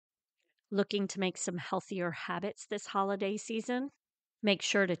Looking to make some healthier habits this holiday season? Make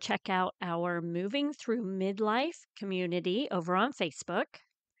sure to check out our Moving Through Midlife community over on Facebook,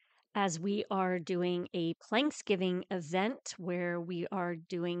 as we are doing a Planksgiving event where we are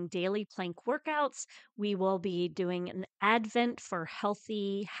doing daily plank workouts. We will be doing an Advent for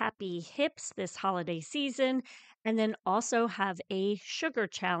healthy, happy hips this holiday season, and then also have a sugar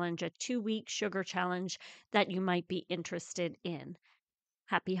challenge, a 2-week sugar challenge that you might be interested in.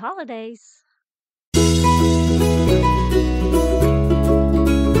 Happy holidays!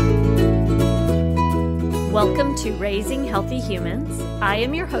 Welcome to Raising Healthy Humans. I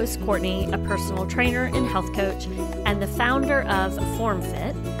am your host, Courtney, a personal trainer and health coach, and the founder of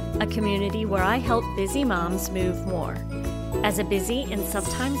FormFit, a community where I help busy moms move more. As a busy and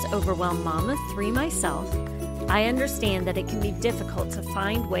sometimes overwhelmed mom of 3 myself, I understand that it can be difficult to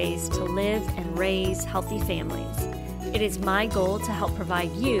find ways to live and raise healthy families. It is my goal to help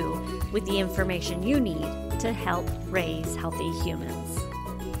provide you with the information you need to help raise healthy humans.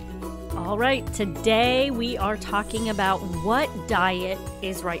 All right, today we are talking about what diet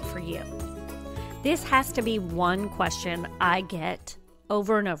is right for you. This has to be one question I get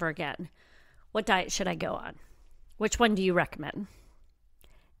over and over again. What diet should I go on? Which one do you recommend?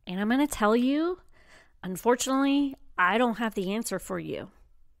 And I'm going to tell you, unfortunately, I don't have the answer for you.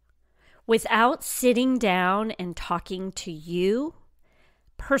 Without sitting down and talking to you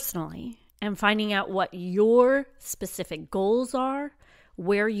personally and finding out what your specific goals are,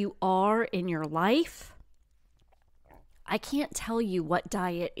 where you are in your life, I can't tell you what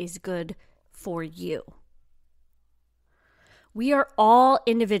diet is good for you. We are all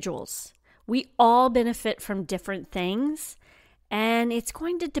individuals. We all benefit from different things, and it's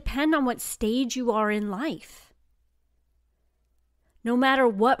going to depend on what stage you are in life. No matter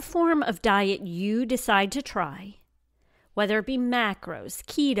what form of diet you decide to try, whether it be macros,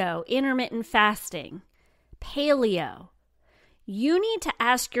 keto, intermittent fasting, paleo, you need to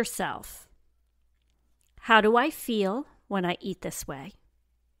ask yourself, how do I feel when I eat this way?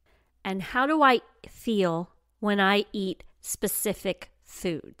 And how do I feel when I eat specific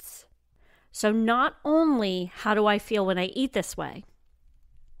foods? So not only how do I feel when I eat this way,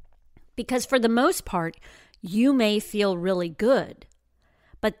 because for the most part, you may feel really good.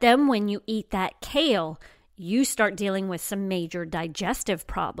 But then when you eat that kale, you start dealing with some major digestive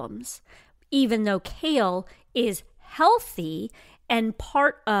problems, even though kale is healthy and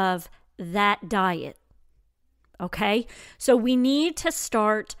part of that diet. Okay? So we need to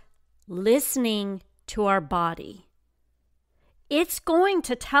start listening to our body. It's going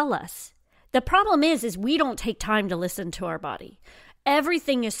to tell us. The problem is we don't take time to listen to our body.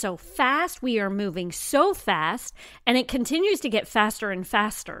 Everything is so fast. We are moving so fast, and it continues to get faster and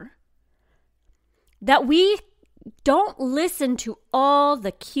faster, that we don't listen to all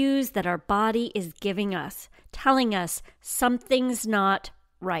the cues that our body is giving us, telling us something's not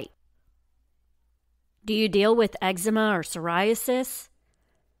right. Do you deal with eczema or psoriasis?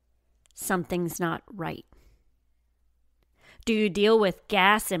 Something's not right. Do you deal with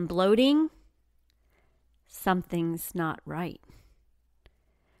gas and bloating? Something's not right.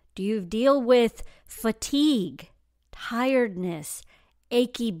 Do you deal with fatigue, tiredness,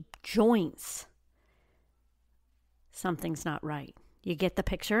 achy joints? Something's not right. You get the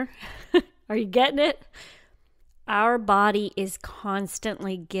picture? Are you getting it? Our body is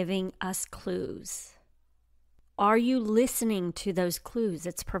constantly giving us clues. Are you listening to those clues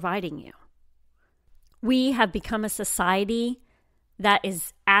it's providing you? We have become a society that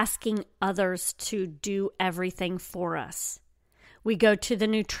is asking others to do everything for us. We go to the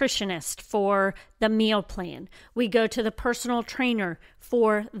nutritionist for the meal plan. We go to the personal trainer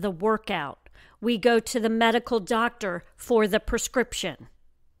for the workout. We go to the medical doctor for the prescription.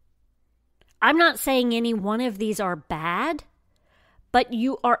 I'm not saying any one of these are bad, but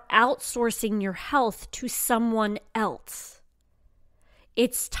you are outsourcing your health to someone else.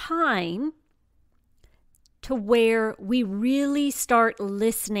 It's time to where we really start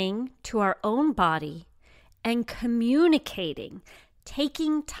listening to our own body and communicating,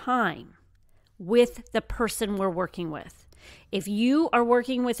 taking time with the person we're working with. If you are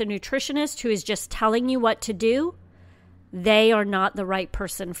working with a nutritionist who is just telling you what to do, they are not the right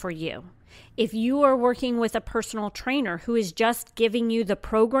person for you. If you are working with a personal trainer who is just giving you the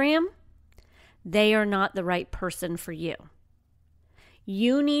program, they are not the right person for you.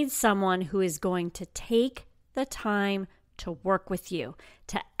 You need someone who is going to take the time to work with you,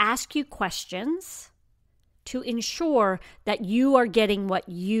 to ask you questions, to ensure that you are getting what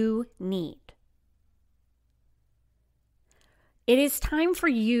you need. It is time for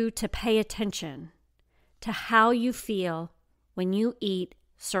you to pay attention to how you feel when you eat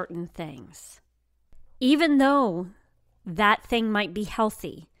certain things. Even though that thing might be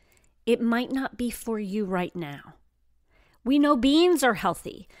healthy, it might not be for you right now. We know beans are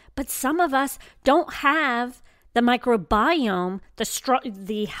healthy, but some of us don't have the microbiome,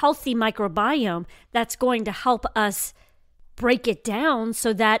 the healthy microbiome that's going to help us break it down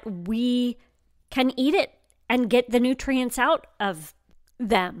so that we can eat it and get the nutrients out of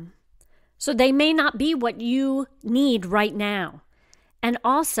them. So they may not be what you need right now. And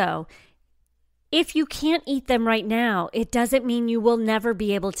also, if you can't eat them right now, it doesn't mean you will never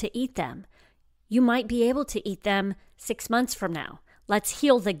be able to eat them. You might be able to eat them 6 months from now. Let's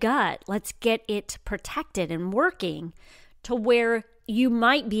heal the gut. Let's get it protected and working to where you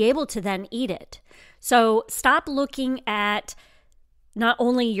might be able to then eat it. So stop looking at not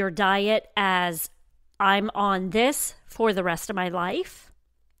only your diet as I'm on this for the rest of my life,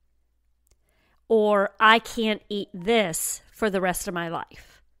 or I can't eat this for the rest of my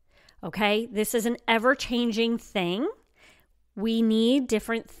life. Okay? This is an ever-changing thing. We need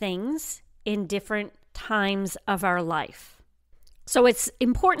different things in different times of our life. So it's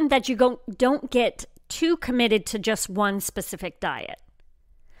important that you don't get too committed to just one specific diet.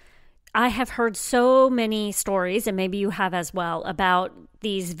 I have heard so many stories, and maybe you have as well, about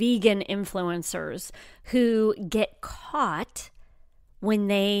these vegan influencers who get caught when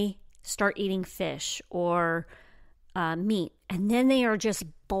they start eating fish or meat, and then they are just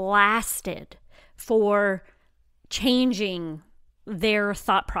blasted for changing their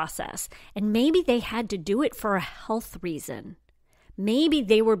thought process. And maybe they had to do it for a health reason. Maybe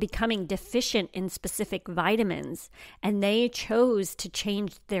they were becoming deficient in specific vitamins and they chose to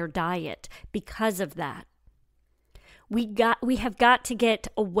change their diet because of that. We have got to get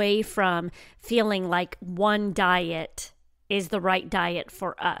away from feeling like one diet is the right diet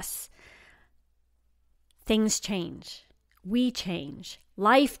for us. Things change. We change.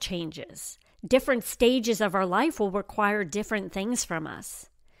 Life changes. Different stages of our life will require different things from us.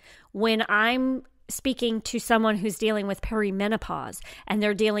 When I'm speaking to someone who's dealing with peri-menopause and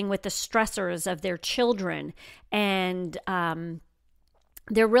they're dealing with the stressors of their children and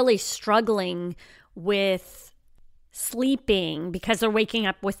they're really struggling with sleeping because they're waking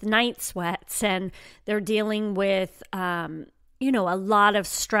up with night sweats and they're dealing with a lot of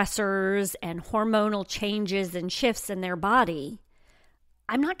stressors and hormonal changes and shifts in their body,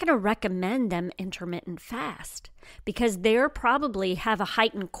 I'm not going to recommend them intermittent fast because they're probably have a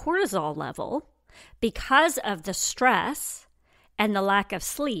heightened cortisol level because of the stress and the lack of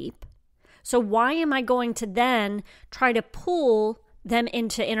sleep. So why am I going to then try to pull them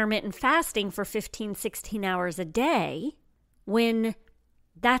into intermittent fasting for 15, 16 hours a day when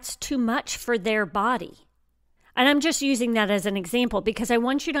that's too much for their body? And I'm just using that as an example because I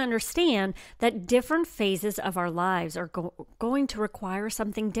want you to understand that different phases of our lives are going to require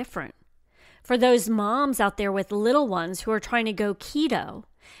something different. For those moms out there with little ones who are trying to go keto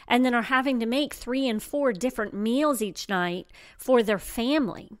and then are having to make 3 and 4 different meals each night for their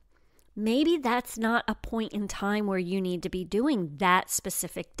family, maybe that's not a point in time where you need to be doing that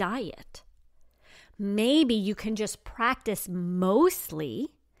specific diet. Maybe you can just practice mostly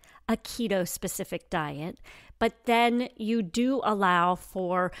a keto-specific diet, but then you do allow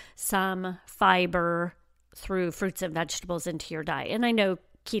for some fiber through fruits and vegetables into your diet. And I know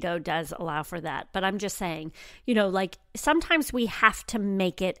keto does allow for that, but I'm just saying, sometimes we have to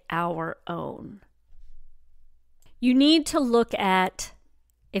make it our own. You need to look at,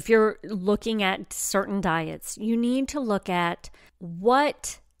 if you're looking at certain diets, you need to look at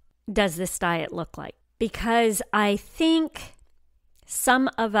what does this diet look like? Because I think some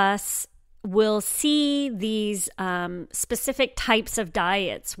of us will see these specific types of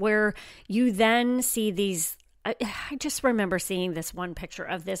diets where you then see these. I just remember seeing this one picture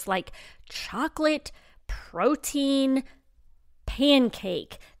of this like chocolate protein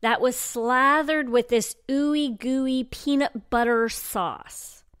pancake that was slathered with this ooey gooey peanut butter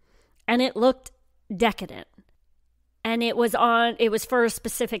sauce. And it looked decadent. And it was for a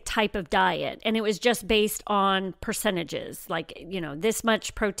specific type of diet. And it was just based on percentages, like, this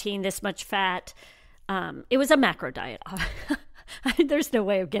much protein, this much fat. It was a macro diet. There's no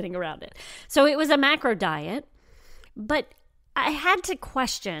way of getting around it. So it was a macro diet. But I had to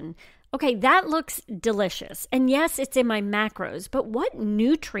question, okay, that looks delicious. And yes, it's in my macros, but what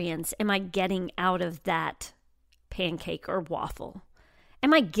nutrients am I getting out of that pancake or waffle?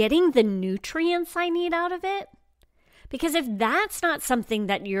 Am I getting the nutrients I need out of it? Because if that's not something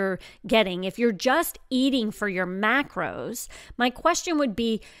that you're getting, if you're just eating for your macros, my question would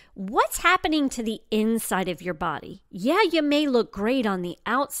be, what's happening to the inside of your body? Yeah, you may look great on the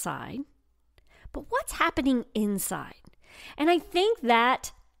outside, but what's happening inside? And I think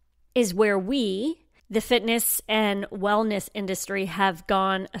that is where we, the fitness and wellness industry, have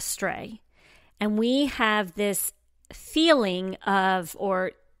gone astray. And we have this feeling of,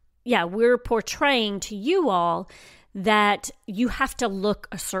 we're portraying to you all that you have to look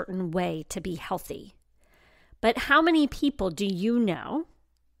a certain way to be healthy. But how many people do you know,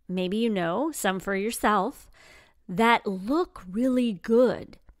 maybe you know some for yourself, that look really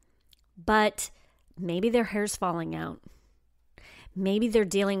good, but maybe their hair's falling out? Maybe they're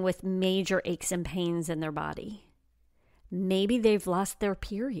dealing with major aches and pains in their body. Maybe they've lost their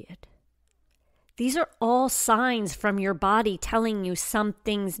period. These are all signs from your body telling you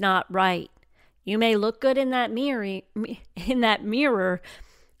something's not right. You may look good in that mirror,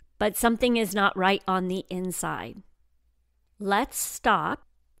 but something is not right on the inside. Let's stop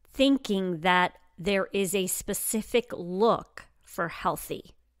thinking that there is a specific look for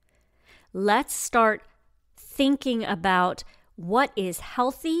healthy. Let's start thinking about what is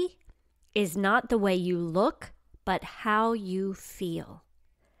healthy is not the way you look, but how you feel.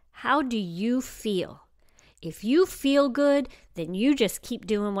 How do you feel? If you feel good, then you just keep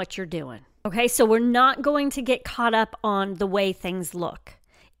doing what you're doing. Okay, so we're not going to get caught up on the way things look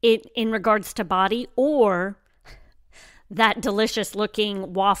in regards to body or that delicious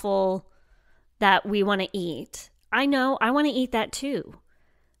looking waffle that we want to eat. I know, I want to eat that too,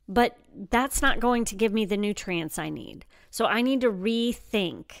 but that's not going to give me the nutrients I need. So I need to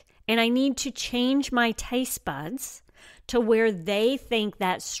rethink, and I need to change my taste buds to where they think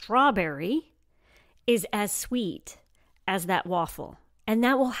that strawberry is as sweet as that waffle. And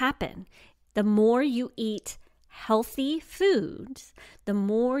that will happen. The more you eat healthy foods, the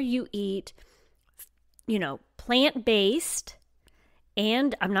more you eat, plant-based,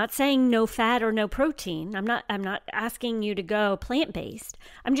 and I'm not saying no fat or no protein. I'm not asking you to go plant-based.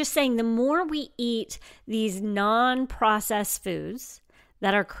 I'm just saying the more we eat these non-processed foods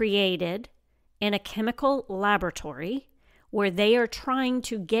that are created in a chemical laboratory where they are trying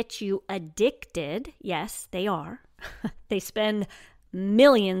to get you addicted. Yes, they are. They spend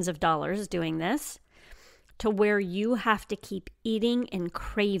millions of dollars doing this to where you have to keep eating and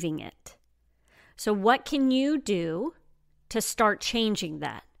craving it. So what can you do to start changing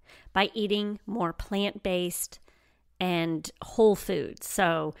that? By eating more plant-based and whole foods.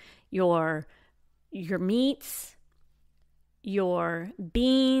 So your meats, your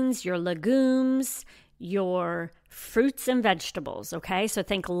beans, your legumes, your fruits and vegetables, okay? So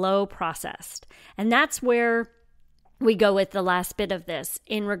think low processed. And that's where we go with the last bit of this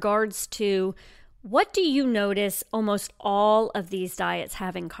in regards to what do you notice almost all of these diets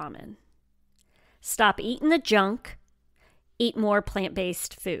have in common? Stop eating the junk, eat more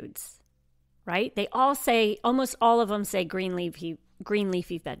plant-based foods, right? They all say, almost all of them say green leafy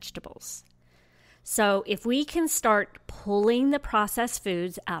vegetables. So if we can start pulling the processed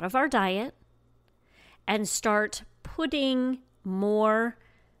foods out of our diet and start putting more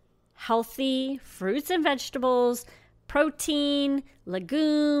healthy fruits and vegetables, protein,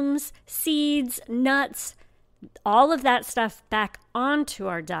 legumes, seeds, nuts, all of that stuff back onto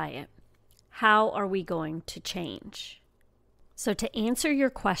our diet, how are we going to change? So to answer your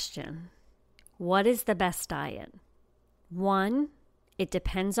question, what is the best diet? One, it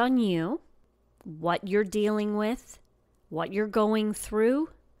depends on you, what you're dealing with, what you're going through,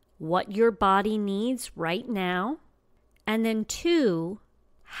 what your body needs right now. And then two,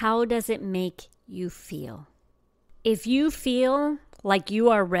 how does it make you feel? If you feel like you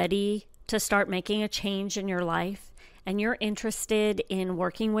are ready to start making a change in your life and you're interested in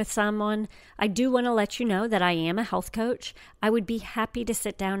working with someone, I do want to let you know that I am a health coach. I would be happy to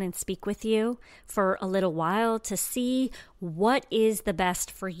sit down and speak with you for a little while to see what is the best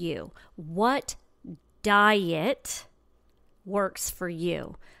for you. What diet works for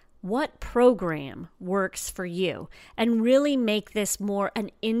you? What program works for you? And really make this more an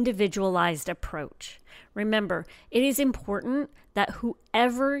individualized approach. Remember, it is important that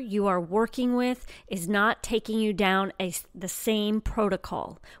whoever you are working with is not taking you down the same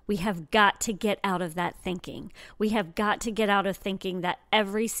protocol. We have got to get out of that thinking. We have got to get out of thinking that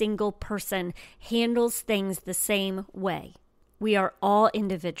every single person handles things the same way. We are all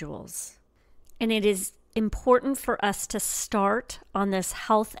individuals. And it is important for us to start on this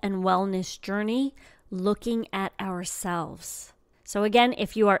health and wellness journey looking at ourselves. So again,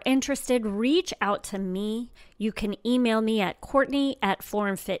 if you are interested, reach out to me. You can email me at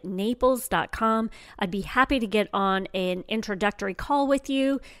Courtney@formfitnaples.com. I'd be happy to get on an introductory call with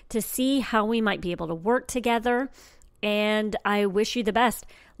you to see how we might be able to work together. and I wish you the best.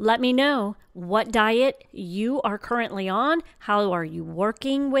 Let me know what diet you are currently on. How are you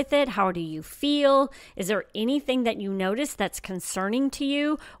working with it? How do you feel? Is there anything that you notice that's concerning to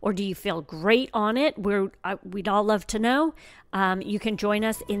you, or do you feel great on it? We'd all love to know. You can join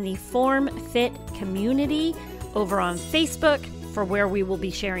us in the Form Fit community over on Facebook, for where we will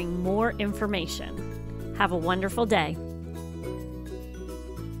be sharing more information. Have a wonderful day.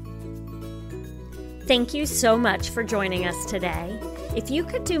 Thank you so much for joining us today. If you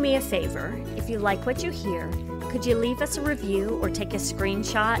could do me a favor, if you like what you hear, could you leave us a review or take a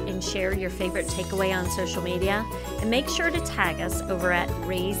screenshot and share your favorite takeaway on social media? And make sure to tag us over at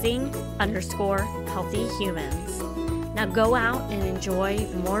raising_healthy humans. Now go out and enjoy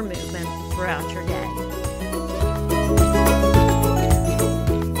more movement throughout your day.